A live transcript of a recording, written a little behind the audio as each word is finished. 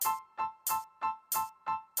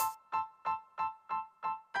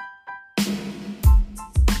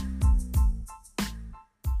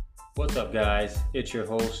What's up, guys? It's your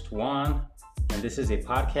host, Juan, and this is a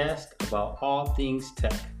podcast about all things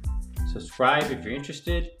tech. Subscribe if you're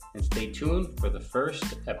interested, and stay tuned for the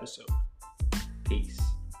first episode. Peace.